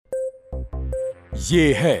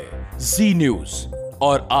ये है जी न्यूज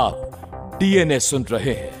और आप डीएनए सुन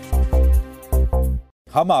रहे हैं।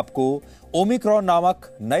 हम आपको ओमिक्रॉन नामक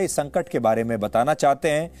नए संकट के बारे में बताना चाहते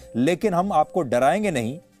हैं, लेकिन हम आपको डराएंगे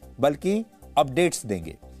नहीं बल्कि अपडेट्स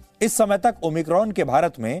देंगे। इस समय तक ओमिक्रॉन के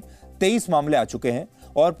भारत में 23 मामले आ चुके हैं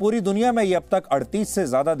और पूरी दुनिया में यह अब तक 38 से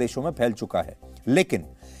ज्यादा देशों में फैल चुका है। लेकिन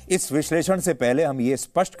इस विश्लेषण से पहले हम ये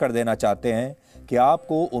स्पष्ट कर देना चाहते हैं कि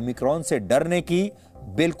आपको ओमिक्रॉन से डरने की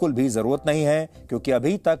बिल्कुल भी जरूरत नहीं है, क्योंकि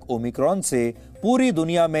अभी तक ओमिक्रॉन से पूरी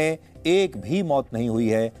दुनिया में एक भी मौत नहीं हुई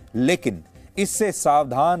है। लेकिन इससे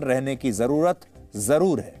सावधान रहने की जरूरत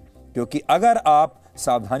जरूर है, क्योंकि अगर आप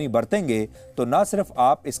सावधानी बरतेंगे तो न सिर्फ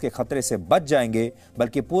आप इसके खतरे से बच जाएंगे,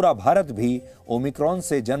 बल्कि पूरा भारत भी ओमिक्रॉन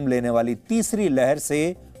से जन्म लेने वाली तीसरी लहर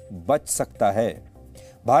से बच सकता है।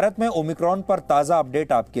 भारत में ओमिक्रॉन पर ताजा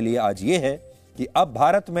अपडेट आपके लिए आज ये है कि अब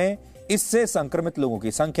भारत में इससे संक्रमित लोगों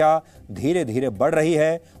की संख्या धीरे धीरे बढ़ रही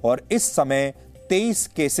है और इस समय 23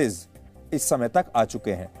 केसेस इस समय तक आ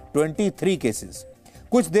चुके हैं, 23 केसेस।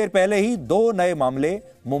 कुछ देर पहले ही 2 नए मामले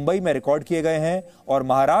मुंबई में रिकॉर्ड किए गए हैं और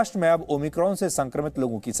महाराष्ट्र में अब ओमिक्रॉन से संक्रमित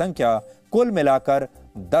लोगों की संख्या कुल मिलाकर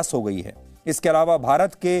 10 हो गई है। इसके अलावा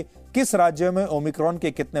भारत के किस राज्य में ओमिक्रॉन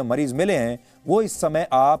के कितने मरीज मिले हैं वो इस समय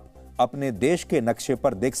आप अपने देश के नक्शे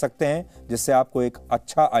पर देख सकते हैं, जिससे आपको एक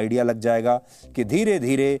अच्छा आइडिया लग जाएगा कि धीरे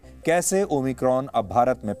धीरे कैसे ओमिक्रॉन अब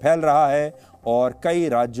भारत में फैल रहा है और कई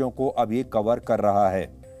राज्यों को अब ये कवर कर रहा है।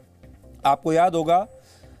 आपको याद होगा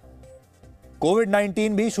कोविड-19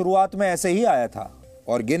 भी शुरुआत में ऐसे ही आया था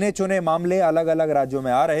और गिने चुने मामले अलग अलग राज्यों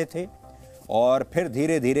में आ रहे थे और फिर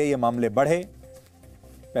धीरे धीरे ये मामले बढ़े।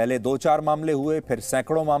 पहले 2-4 मामले हुए, फिर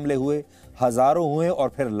सैकड़ों मामले हुए, हजारों हुए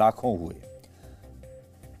और फिर लाखों हुए।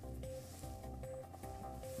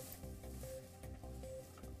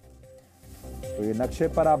 तो ये नक्शे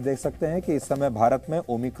पर आप देख सकते हैं कि इस समय भारत में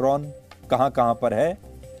ओमिक्रॉन कहां-कहां पर है,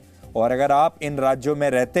 और अगर आप इन राज्यों में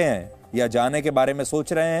रहते हैं या जाने के बारे में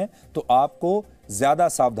सोच रहे हैं तो आपको ज्यादा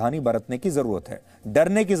सावधानी बरतने की जरूरत है।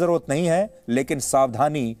 डरने की जरूरत नहीं है, लेकिन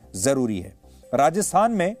सावधानी जरूरी है।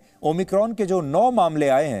 राजस्थान में ओमिक्रॉन के जो 9 मामले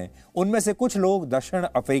आए हैं उनमें से कुछ लोग दक्षिण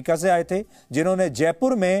अफ्रीका से आए थे, जिन्होंने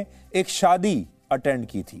जयपुर में एक शादी अटेंड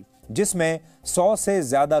की थी जिसमें 100 से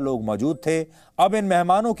ज्यादा लोग मौजूद थे। अब इन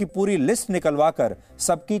मेहमानों की पूरी लिस्ट निकलवाकर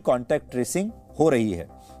सबकी कॉन्टैक्ट ट्रेसिंग हो रही है।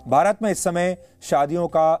 भारत में इस समय शादियों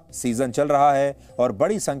का सीजन चल रहा है और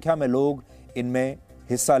बड़ी संख्या में लोग इनमें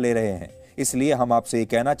हिस्सा ले रहे हैं। इसलिए हम आपसे ये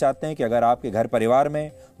कहना चाहते हैं कि अगर आपके घर परिवार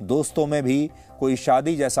में, दोस्तों में भी कोई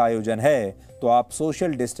शादी जैसा आयोजन है तो आप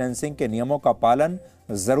सोशल डिस्टेंसिंग के नियमों का पालन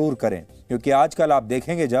जरूर करें, क्योंकि आजकल आप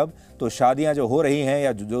देखेंगे जब तो शादियां जो हो रही हैं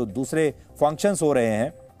या जो दूसरे फंक्शंस हो रहे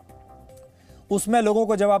हैं उसमें लोगों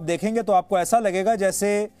को जब आप देखेंगे तो आपको ऐसा लगेगा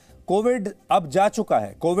जैसे कोविड अब जा चुका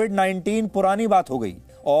है, कोविड-19 पुरानी बात हो गई।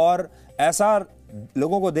 और ऐसा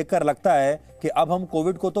लोगों को देखकर लगता है कि अब हम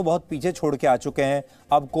कोविड को तो बहुत पीछे छोड़ के आ चुके हैं,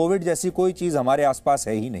 अब कोविड जैसी कोई चीज हमारे आसपास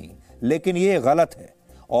है ही नहीं। लेकिन ये गलत है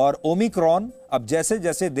और ओमिक्रॉन अब जैसे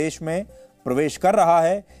जैसे देश में प्रवेश कर रहा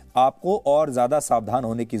है आपको और ज्यादा सावधान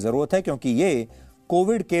होने की जरूरत है, क्योंकि ये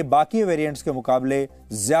कोविड के बाकी वेरिएंट्स के मुकाबले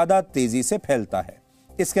ज्यादा तेजी से फैलता है।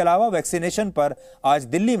 इसके अलावा वैक्सीनेशन पर आज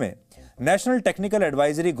दिल्ली में national technical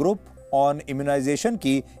advisory group on immunisation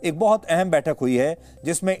की एक बहुत अहम बैठक हुई है,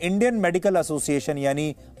 जिसमें इंडियन मेडिकल एसोसिएशन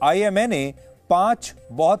यानी आईएमए ने 5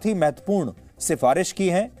 बहुत ही महत्वपूर्ण सिफारिश की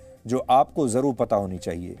हैं जो आपको जरूर पता होनी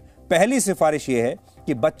चाहिए। पहली सिफारिश यह है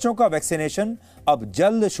कि बच्चों का वैक्सीनेशन अब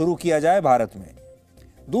जल्द शुरू किया जाए भारत में।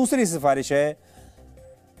 दूसरी सिफारिश है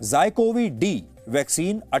ज़ाइकोवी डी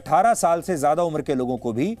वैक्सीन 18 साल से ज्यादा उम्र के लोगों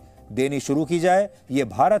को भी देनी शुरू की जाए। यह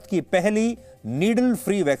भारत की पहली नीडल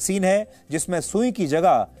फ्री वैक्सीन है जिसमें सुई की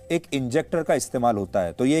जगह एक इंजेक्टर का इस्तेमाल होता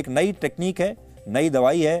है। तो यह एक नई टेक्निक है, नई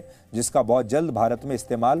दवाई है जिसका बहुत जल्द भारत में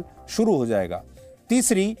इस्तेमाल शुरू हो जाएगा।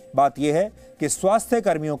 तीसरी बात यह है कि स्वास्थ्य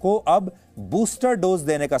कर्मियों को अब बूस्टर डोज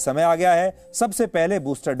देने का समय आ गया है। सबसे पहले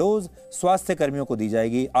बूस्टर डोज स्वास्थ्य कर्मियों को दी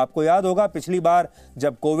जाएगी। आपको याद होगा पिछली बार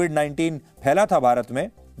जब कोविड-19 फैला था भारत में,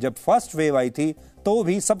 जब फर्स्ट वेव आई थी तो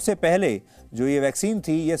भी सबसे पहले जो ये वैक्सीन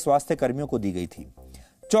थी ये स्वास्थ्य कर्मियों को दी गई थी।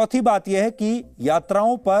 चौथी बात यह है कि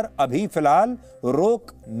यात्राओं पर अभी फिलहाल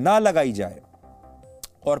रोक ना लगाई जाए।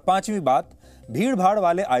 और पांचवी बात, भीड़ भाड़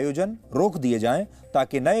वाले आयोजन रोक दिए जाएं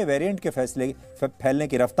ताकि नए वेरिएंट के फैलने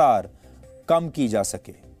की रफ्तार कम की जा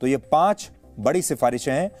सके। तो ये 5 बड़ी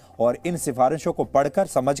सिफारिशें हैं और इन सिफारिशों को पढ़कर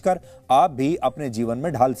समझकर आप भी अपने जीवन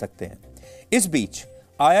में ढाल सकते हैं। इस बीच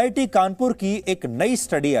आईआईटी कानपुर की एक नई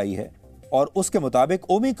स्टडी आई है और उसके मुताबिक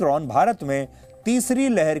ओमिक्रॉन भारत में तीसरी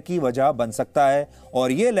लहर की वजह बन सकता है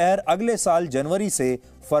और यह लहर अगले साल जनवरी से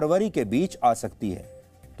फरवरी के बीच आ सकती है।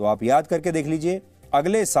 तो आप याद करके देख लीजिए,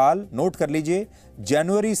 अगले साल नोट कर लीजिए,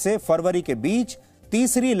 जनवरी से फरवरी के बीच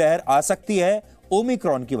तीसरी लहर आ सकती है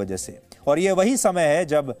ओमिक्रॉन की वजह से। और यह वही समय है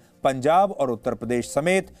जब पंजाब और उत्तर प्रदेश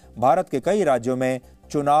समेत भारत के कई राज्यों में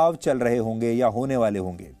चुनाव चल रहे होंगे या होने वाले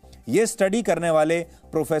होंगे। ये स्टडी करने वाले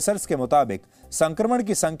प्रोफेसर्स के मुताबिक संक्रमण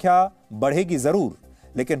की संख्या बढ़ेगी जरूर,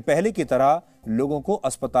 लेकिन पहले की तरह लोगों को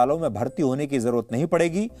अस्पतालों में भर्ती होने की जरूरत नहीं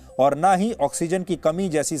पड़ेगी और ना ही ऑक्सीजन की कमी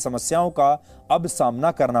जैसी समस्याओं का अब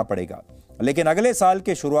सामना करना पड़ेगा। लेकिन अगले साल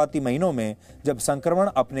के शुरुआती महीनों में जब संक्रमण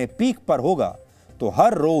अपने पीक पर होगा तो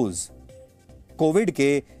हर रोज कोविड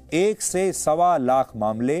के 1 से 1.25 लाख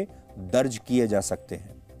मामले दर्ज किए जा सकते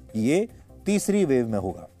हैं। ये तीसरी वेव में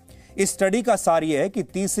होगा। इस स्टडी का सार यह है कि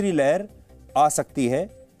तीसरी लहर आ सकती है,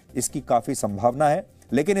 इसकी काफी संभावना है,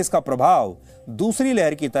 लेकिन इसका प्रभाव दूसरी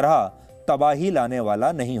लहर की तरह तबाही लाने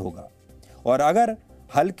वाला नहीं होगा। और अगर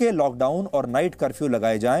हल्के लॉकडाउन और नाइट कर्फ्यू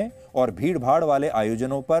लगाए जाएं और भीड़ भाड़ वाले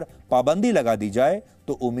आयोजनों पर पाबंदी लगा दी जाए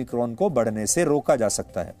तो ओमिक्रॉन को बढ़ने से रोका जा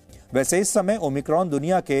सकता है। वैसे इस समय ओमिक्रॉन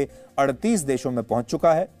दुनिया के 38 देशों में पहुंच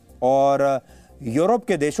चुका है और यूरोप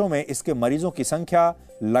के देशों में इसके मरीजों की संख्या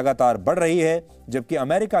लगातार बढ़ रही है, जबकि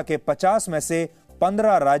अमेरिका के 50 में से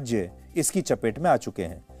 15 राज्य इसकी चपेट में आ चुके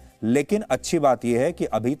हैं। लेकिन अच्छी बात यह है कि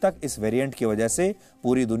अभी तक इस वेरिएंट की वजह से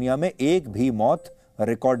पूरी दुनिया में एक भी मौत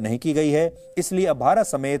रिकॉर्ड नहीं की गई है। इसलिए अब भारत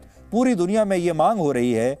समेत पूरी दुनिया में यह मांग हो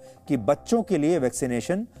रही है कि बच्चों के लिए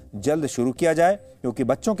वैक्सीनेशन जल्द शुरू किया जाए, क्योंकि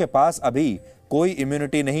बच्चों के पास अभी कोई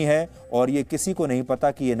इम्यूनिटी नहीं है और ये किसी को नहीं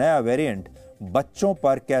पता कि यह नया वेरिएंट बच्चों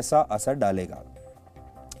पर कैसा असर डालेगा।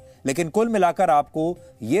 लेकिन कुल मिलाकर आपको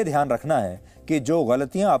यह ध्यान रखना है कि जो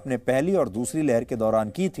गलतियां आपने पहली और दूसरी लहर के दौरान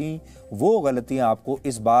की थीं, वो गलतियां आपको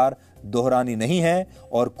इस बार दोहरानी नहीं है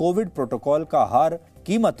और कोविड प्रोटोकॉल का हर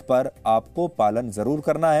कीमत पर आपको पालन जरूर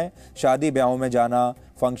करना है। शादी ब्याहों में जाना,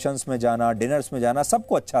 फंक्शंस में जाना, डिनर्स में जाना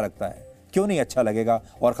सबको अच्छा लगता है, क्यों नहीं अच्छा लगेगा,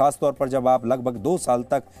 और खासतौर पर जब आप लगभग 2 साल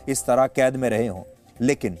तक इस तरह कैद में रहे हों।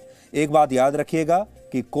 लेकिन एक बात याद रखिएगा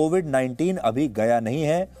कि कोविड-19 अभी गया नहीं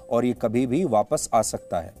है और ये कभी भी वापस आ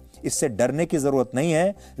सकता है। इससे डरने की जरूरत नहीं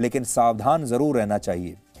है, लेकिन सावधान जरूर रहना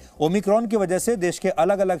चाहिए। ओमिक्रॉन की वजह से देश के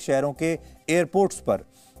अलग अलग शहरों के एयरपोर्ट्स पर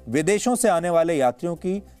विदेशों से आने वाले यात्रियों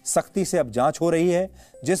की सख्ती से अब जांच हो रही है,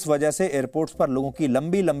 जिस वजह से एयरपोर्ट्स पर लोगों की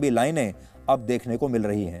लंबी लंबी लाइनें अब देखने को मिल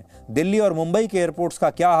रही हैं। दिल्ली और मुंबई के एयरपोर्ट्स का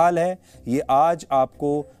क्या हाल है, ये आज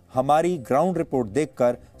आपको हमारी ग्राउंड रिपोर्ट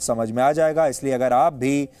देखकर समझ में आ जाएगा। इसलिए अगर आप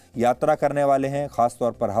भी यात्रा करने वाले हैं,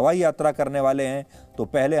 खासतौर पर हवाई यात्रा करने वाले हैं, तो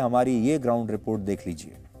पहले हमारी ये ग्राउंड रिपोर्ट देख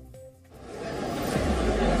लीजिए।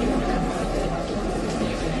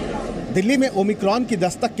 दिल्ली में ओमिक्रॉन की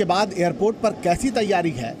दस्तक के बाद एयरपोर्ट पर कैसी तैयारी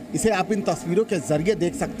है, इसे आप इन तस्वीरों के जरिए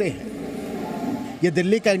देख सकते हैं। ये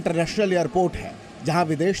दिल्ली का इंटरनेशनल एयरपोर्ट है, जहां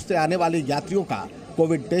विदेश से आने वाले यात्रियों का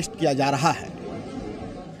कोविड टेस्ट किया जा रहा है।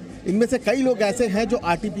 इनमें से कई लोग ऐसे हैं जो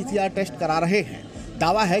आरटीपीसीआर टेस्ट करा रहे हैं।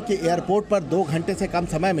 दावा है कि एयरपोर्ट पर 2 घंटे से कम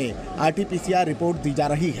समय में आरटीपीसीआर रिपोर्ट दी जा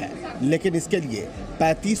रही है, लेकिन इसके लिए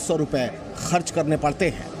 3500 रुपए खर्च करने पड़ते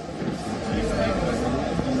हैं।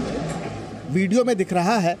 वीडियो में दिख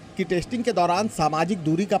रहा है कि टेस्टिंग के दौरान सामाजिक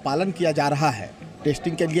दूरी का पालन किया जा रहा है।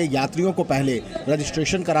 टेस्टिंग के लिए यात्रियों को पहले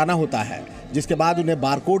रजिस्ट्रेशन कराना होता है, जिसके बाद उन्हें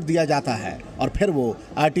बारकोड दिया जाता है और फिर वो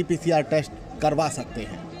आरटीपीसीआर टेस्ट करवा सकते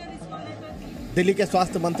हैं। दिल्ली के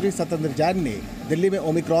स्वास्थ्य मंत्री सत्येंद्र जैन ने दिल्ली में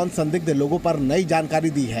ओमिक्रॉन संदिग्ध लोगों पर नई जानकारी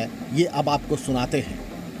दी है, ये अब आपको सुनाते हैं।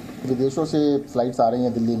 विदेशों से फ्लाइट्स आ रही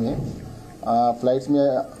हैं दिल्ली में। फ्लाइट्स में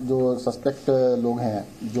जो सस्पेक्ट लोग हैं,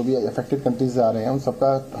 जो भी अफेक्टेड कंट्रीज से आ रहे हैं, उन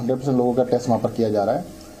सबका 100% लोगों का टेस्ट वहाँ पर किया जा रहा है।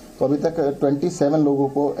 तो अभी तक 27 लोगों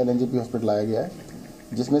को एलएनजेपी हॉस्पिटल लाया गया है,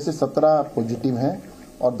 जिसमें से 17 पॉजिटिव हैं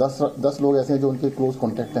और 10 लोग ऐसे हैं जो उनके क्लोज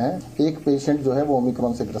कॉन्टैक्ट हैं। एक पेशेंट जो है वो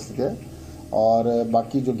ओमिक्रॉन से ग्रसित है और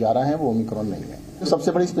बाकी जो 11 हैं वो ओमिक्रॉन नहीं है। तो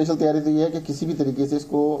सबसे बड़ी स्पेशल तैयारी तो ये है कि किसी भी तरीके से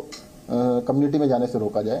इसको कम्युनिटी में जाने से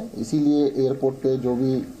रोका जाए। इसीलिए एयरपोर्ट पे जो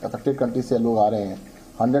भी अफेक्टेड कंट्री से लोग आ रहे हैं,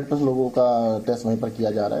 100% लोगों का टेस्ट वहीं पर किया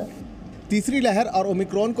जा रहा है। तीसरी लहर और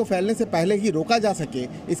ओमिक्रॉन को फैलने से पहले ही रोका जा सके,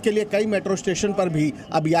 इसके लिए कई मेट्रो स्टेशन पर भी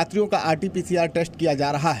अब यात्रियों का आरटीपीसीआर टेस्ट किया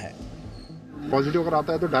जा रहा है। पॉजिटिव अगर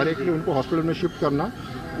आता है तो डायरेक्टली उनको हॉस्पिटल में शिफ्ट करना,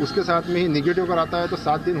 उसके साथ में ही निगेटिव अगर आता है तो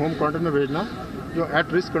 7 दिन होम क्वारंटाइन में भेजना, जो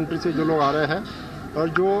एट रिस्क कंट्री से जो लोग आ रहे हैं, और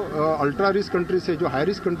जो अल्ट्रा रिस्क कंट्री से, जो हाई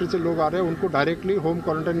रिस्क कंट्री से लोग आ रहे हैं, उनको डायरेक्टली होम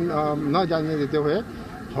क्वारंटाइन न जाने देते हुए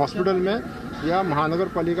हॉस्पिटल में या महानगर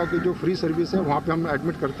पालिका की जो फ्री सर्विस है वहाँ पे हम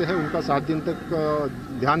एडमिट करते हैं। उनका 7 दिन तक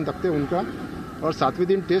ध्यान रखते हैं उनका, और 7वें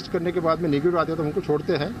दिन टेस्ट करने के बाद में नेगेटिव आते हैं तो उनको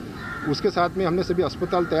छोड़ते हैं। उसके साथ में हमने सभी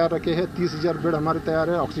अस्पताल तैयार रखे हैं। 30,000 बेड हमारे तैयार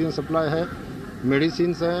है, ऑक्सीजन सप्लाई है,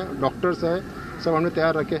 मेडिसिन है, डॉक्टर्स है, सब हमने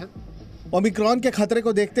तैयार रखे हैं। ओमिक्रॉन के खतरे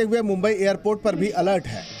को देखते हुए मुंबई एयरपोर्ट पर भी अलर्ट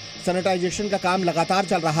है। सैनिटाइजेशन का काम लगातार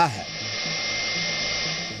चल रहा है।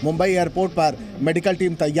 मुंबई एयरपोर्ट पर मेडिकल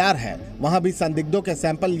टीम तैयार है, वहां भी संदिग्धों के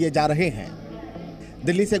सैंपल लिए जा रहे हैं।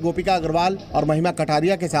 दिल्ली से गोपिका अग्रवाल और महिमा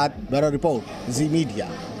कटारिया के साथ ब्यूरो रिपोर्ट, जी मीडिया।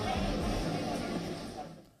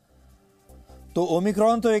 तो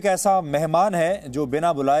ओमिक्रॉन तो एक ऐसा मेहमान है जो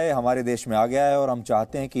बिना बुलाए हमारे देश में आ गया है और हम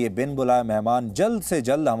चाहते हैं कि ये बिन बुलाए मेहमान जल्द से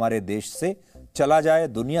जल्द हमारे देश से चला जाए,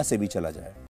 दुनिया से भी चला जाए।